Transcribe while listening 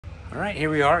All right, here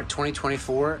we are at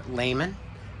 2024 Layman.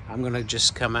 I'm gonna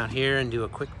just come out here and do a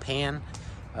quick pan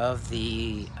of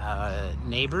the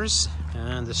neighbors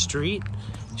and the street,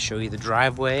 show you the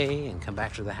driveway and come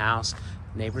back to the house.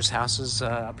 Neighbors' houses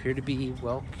appear to be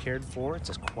well cared for. It's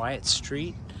a quiet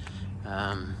street,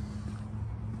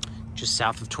 just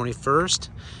south of 21st,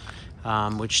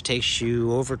 which takes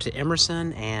you over to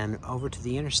Emerson and over to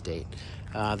the interstate.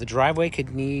 The driveway could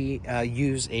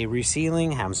use a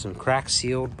resealing, have some cracks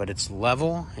sealed, but it's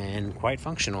level and quite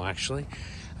functional actually.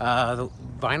 The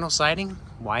vinyl siding,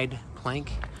 wide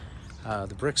plank,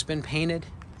 the brick's been painted.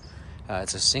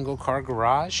 It's a single car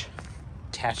garage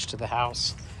attached to the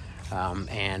house,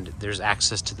 and there's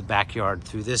access to the backyard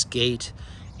through this gate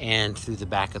and through the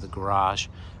back of the garage.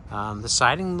 The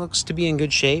siding looks to be in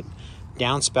good shape.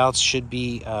 Downspouts should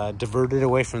be diverted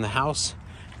away from the house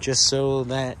just so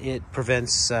that it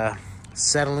prevents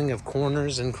settling of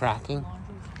corners and cracking.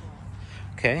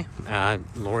 Okay,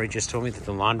 Lori just told me that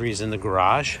the laundry is in the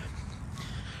garage.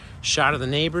 Shot of the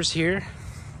neighbors here.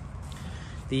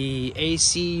 The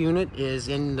AC unit is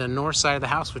in the north side of the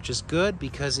house, which is good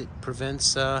because it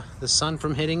prevents the sun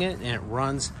from hitting it, and it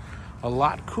runs a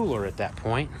lot cooler at that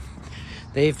point.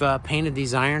 They've painted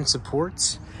these iron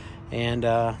supports, and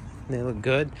they look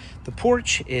good. The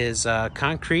porch is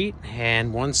concrete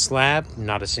and one slab,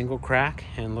 not a single crack,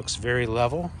 and looks very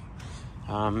level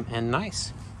and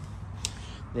nice.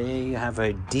 They have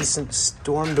a decent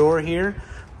storm door here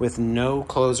with no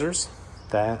closers.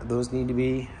 Those need to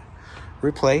be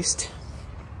replaced.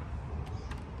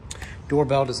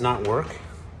 Doorbell does not work.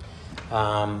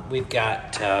 We've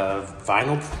got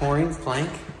vinyl flooring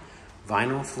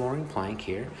plank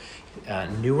here.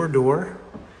 Newer door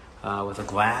with a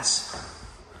glass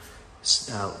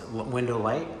window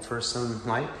light for some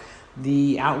light.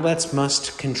 The outlets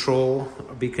must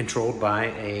be controlled by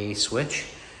a switch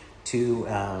to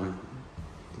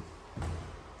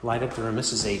light up the room.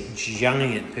 This is a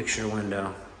giant picture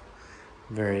window.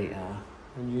 Very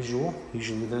unusual.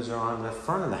 Usually those are on the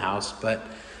front of the house, but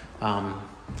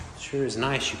sure is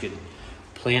nice. You could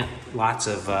plant lots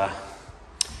of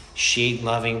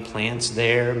shade-loving plants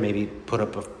there, maybe put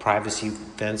up a privacy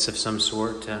fence of some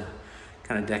sort to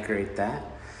kind of decorate that.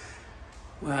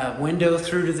 Window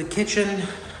through to the kitchen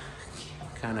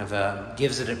kind of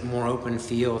gives it a more open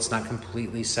feel. It's not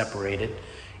completely separated.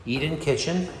 Eat-in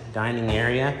kitchen, dining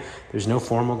area. There's no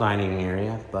formal dining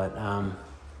area, but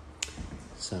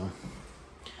so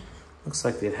looks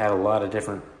like they've had a lot of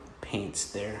different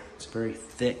paints there. It's very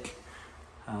thick.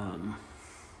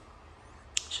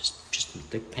 Just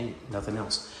thick paint, nothing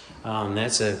else.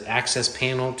 That's an access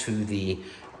panel to the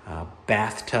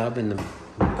bathtub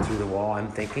through the wall, I'm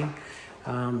thinking.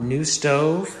 New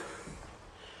stove,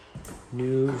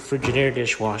 new Frigidaire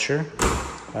dishwasher.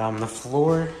 The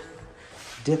floor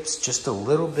dips just a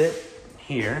little bit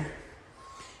here.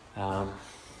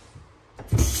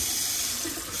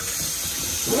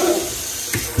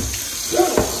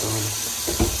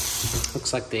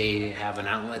 Looks like they have an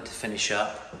outlet to finish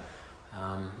up.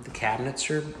 The cabinets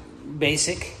are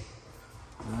basic,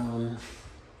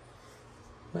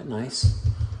 but nice.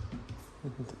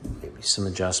 Maybe some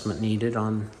adjustment needed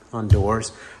on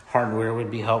doors. Hardware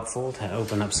would be helpful to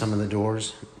open up some of the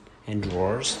doors and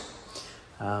drawers.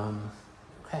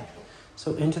 Okay,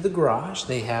 so into the garage,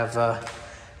 they have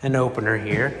an opener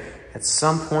here. At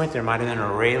some point, there might have been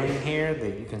a railing here.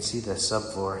 That you can see the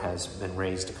subfloor has been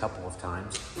raised a couple of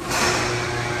times.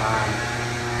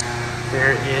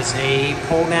 There is a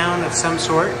pull down of some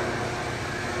sort,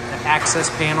 an access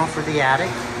panel for the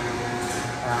attic.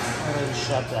 I'm going to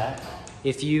shut that.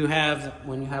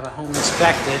 When you have a home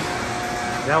inspected,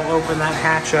 they'll open that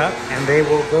hatch up and they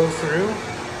will go through.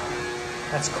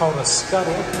 That's called a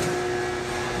scuttle.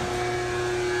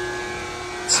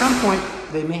 At some point,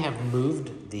 they may have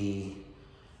moved the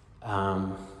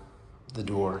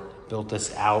door, built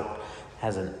this out,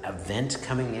 has a vent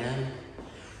coming in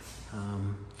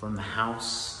from the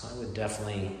house. I would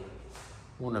definitely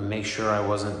want to make sure I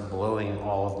wasn't blowing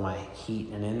all of my heat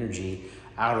and energy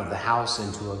out of the house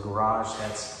into a garage.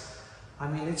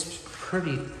 It's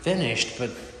pretty finished, but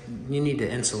you need to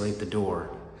insulate the door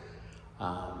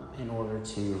in order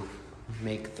to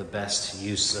make the best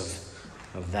use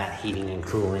of that heating and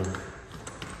cooling.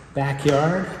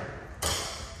 Backyard,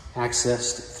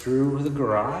 accessed through the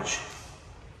garage.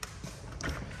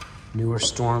 Newer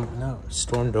storm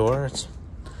door. It's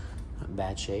not in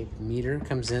bad shape. Meter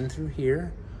comes in through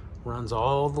here, runs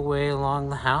all the way along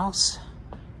the house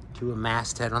to a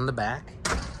masthead on the back.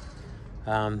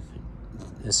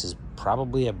 This is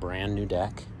probably a brand new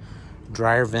deck.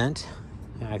 Dryer vent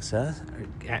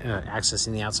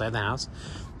accessing the outside of the house.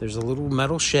 There's a little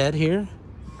metal shed here.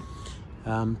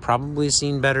 Probably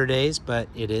seen better days, but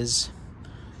it is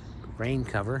rain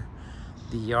cover.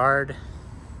 The yard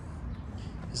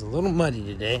is a little muddy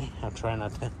today. I'll try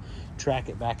not to track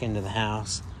it back into the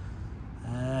house.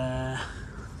 Yeah,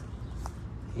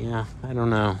 I don't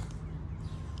know.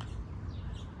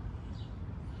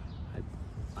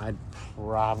 I'd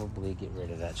probably get rid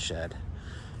of that shed.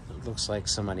 It looks like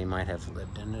somebody might have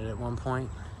lived in it at one point,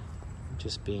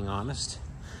 just being honest.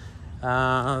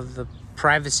 The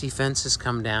privacy fence has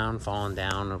come down, fallen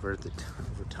down over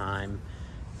time.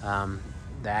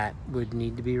 That would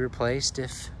need to be replaced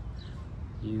if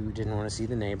you didn't want to see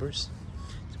the neighbors.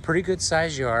 It's a pretty good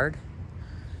sized yard.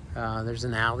 There's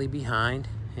an alley behind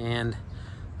and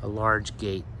a large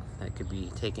gate that could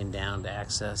be taken down to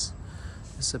access.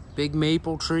 It's a big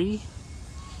maple tree.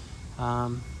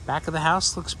 Back of the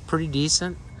house looks pretty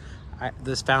decent.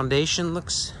 This foundation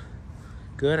looks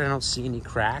good. I don't see any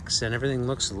cracks and everything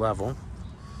looks level.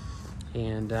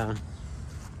 And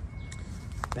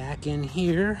back in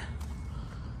here,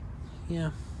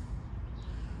 yeah,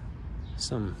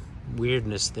 some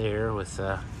weirdness there with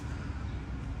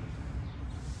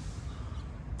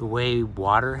the way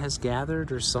water has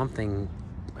gathered or something.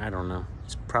 I don't know.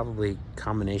 It's probably a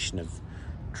combination of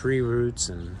tree roots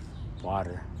and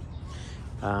water.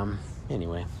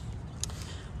 Anyway,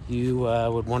 you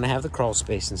would want to have the crawl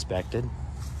space inspected.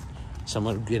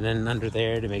 Someone would get in under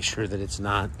there to make sure that it's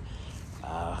not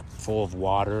full of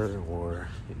water or,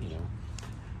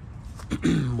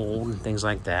 mold and things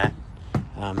like that.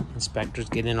 Inspectors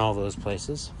get in all those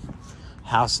places.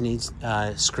 House needs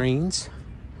screens.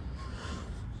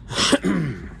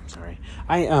 Sorry.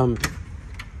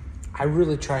 I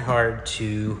really try hard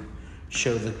to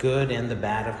show the good and the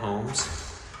bad of homes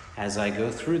as I go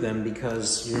through them,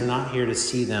 because you're not here to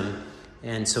see them,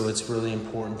 and so it's really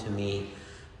important to me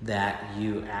that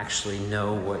you actually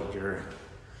know what you're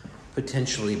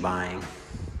potentially buying.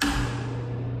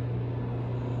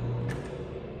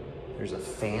 There's a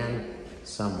fan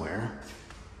somewhere.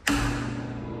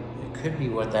 It could be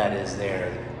what that is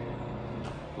there,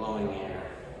 blowing air.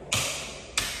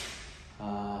 I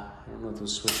don't know what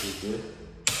those switches do.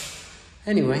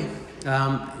 Anyway,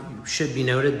 it should be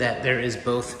noted that there is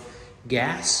both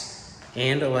gas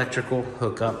and electrical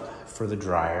hookup for the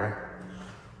dryer.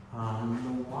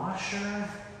 The washer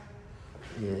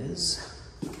is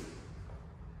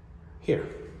here.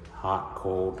 Hot,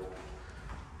 cold,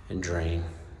 and drain.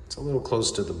 It's a little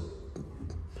close to the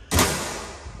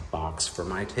box for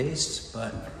my tastes,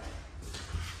 but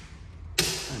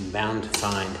I'm bound to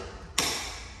find.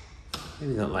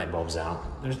 Maybe the light bulb's out.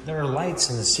 There are lights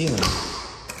in the ceiling,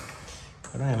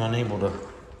 but I am unable to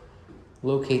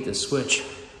locate the switch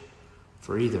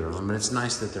for either of them, but it's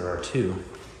nice that there are two.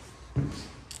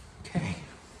 Okay.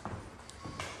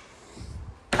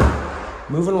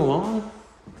 Moving along,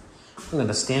 I'm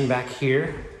gonna stand back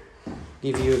here,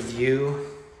 give you a view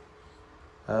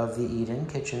of the eat-in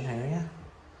kitchen area.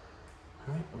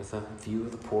 All right, with a view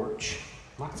of the porch.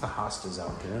 Lots of hostas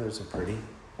out there, those are pretty.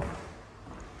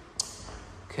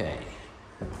 Okay,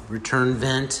 return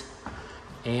vent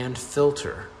and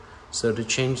filter. So to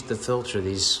change the filter,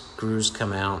 these screws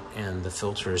come out and the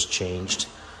filter is changed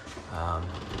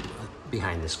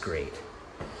behind this grate.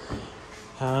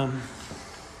 The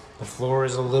floor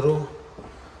is a little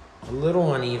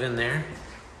uneven there,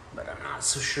 but I'm not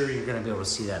so sure you're gonna be able to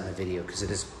see that in the video because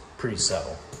it is pretty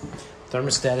subtle.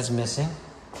 Thermostat is missing.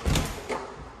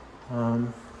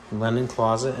 Linen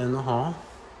closet in the hall.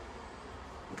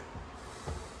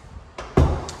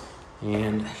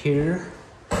 And here,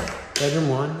 bedroom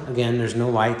one. Again, there's no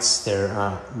lights.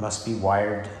 There must be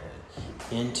wired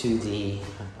into the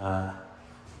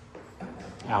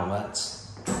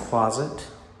outlets. Closet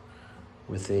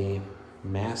with a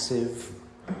massive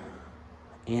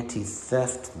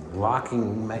anti-theft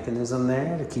locking mechanism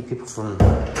there to keep people from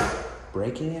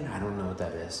breaking it. I don't know what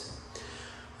that is.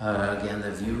 Again,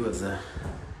 the view of the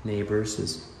neighbors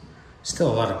is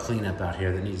still a lot of cleanup out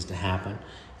here that needs to happen.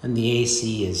 And the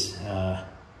AC is,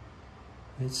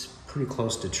 it's pretty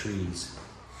close to trees.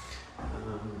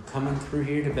 Coming through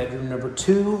here to bedroom number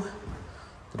 2,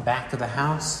 the back of the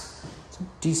house. It's a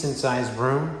decent sized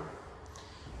room.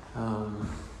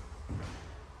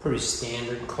 Pretty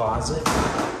standard closet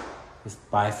with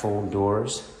bifold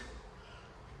doors.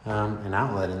 An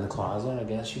outlet in the closet. I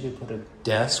guess you could put a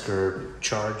desk or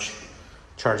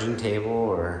charging table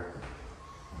or,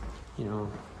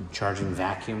 charging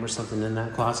vacuum or something in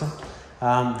that closet.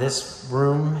 This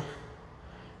room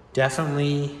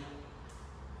definitely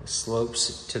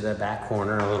slopes to the back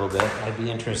corner a little bit. I'd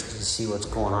be interested to see what's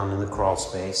going on in the crawl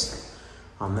space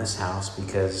on this house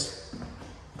because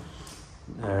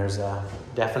There's a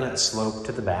definite slope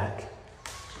to the back.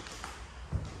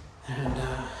 And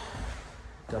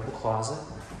double closet,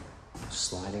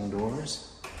 sliding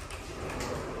doors.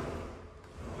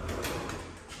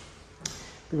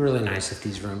 It'd be really nice if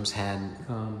these rooms had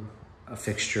a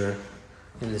fixture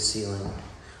in the ceiling.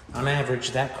 On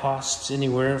average, that costs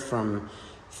anywhere from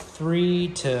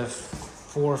 $3 to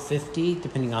 $4.50,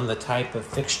 depending on the type of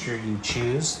fixture you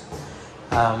choose,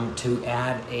 to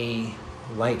add a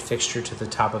light fixture to the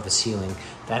top of the ceiling.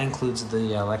 That includes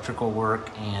the electrical work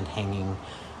and hanging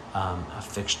a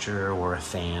fixture or a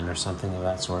fan or something of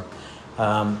that sort.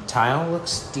 Tile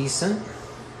looks decent.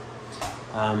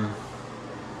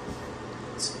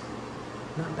 It's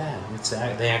not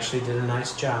bad. They actually did a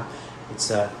nice job.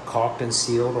 It's caulked and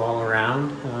sealed all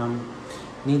around.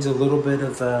 Needs a little bit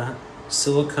of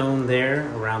silicone there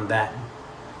around that.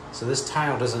 So this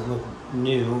tile doesn't look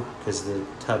new because the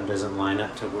tub doesn't line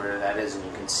up to where that is, and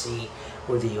you can see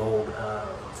where the old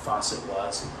faucet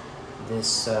was.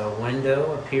 This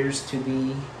window appears to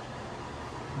be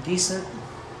decent.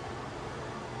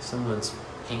 Someone's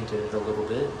painted it a little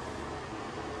bit.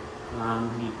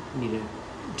 You need a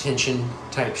tension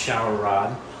type shower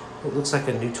rod. It looks like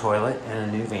a new toilet and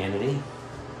a new vanity.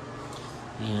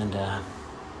 And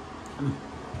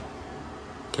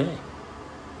okay,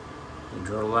 they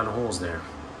drilled a lot of holes there.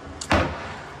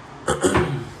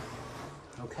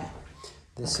 Okay,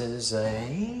 this is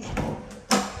a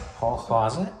hall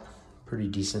closet, pretty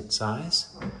decent size.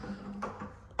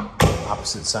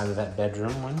 Opposite side of that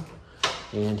bedroom one.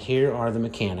 And here are the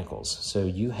mechanicals. So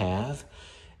you have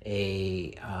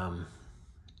a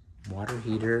water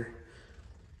heater.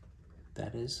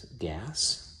 That is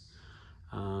gas.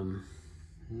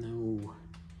 No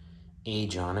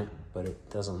age on it, but it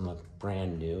doesn't look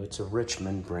brand new. It's a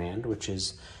Richmond brand, which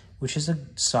is a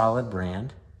solid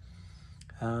brand.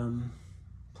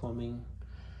 Plumbing,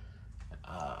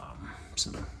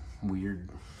 some weird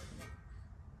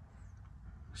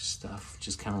stuff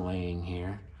just kind of laying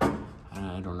here.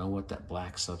 I don't know what that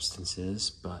black substance is,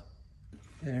 but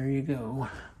there you go.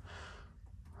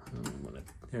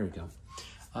 There we go.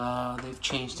 They've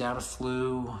changed out a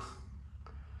flue.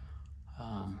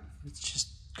 It's just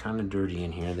kind of dirty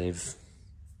in here. They've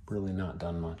really not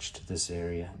done much to this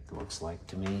area, it looks like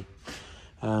to me.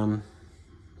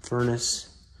 Furnace,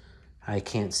 I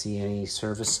can't see any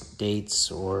service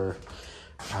dates or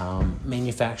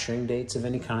manufacturing dates of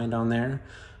any kind on there,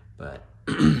 but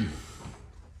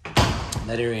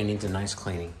that area needs a nice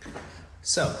cleaning.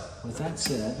 So, with that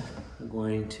said, I'm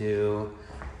going to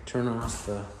turn off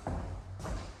the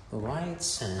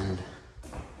lights and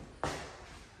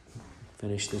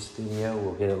finish this video.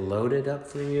 We'll get it loaded up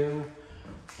for you,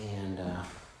 and there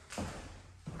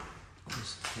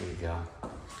you go.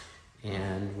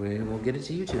 And we will get it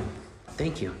to YouTube.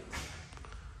 Thank you.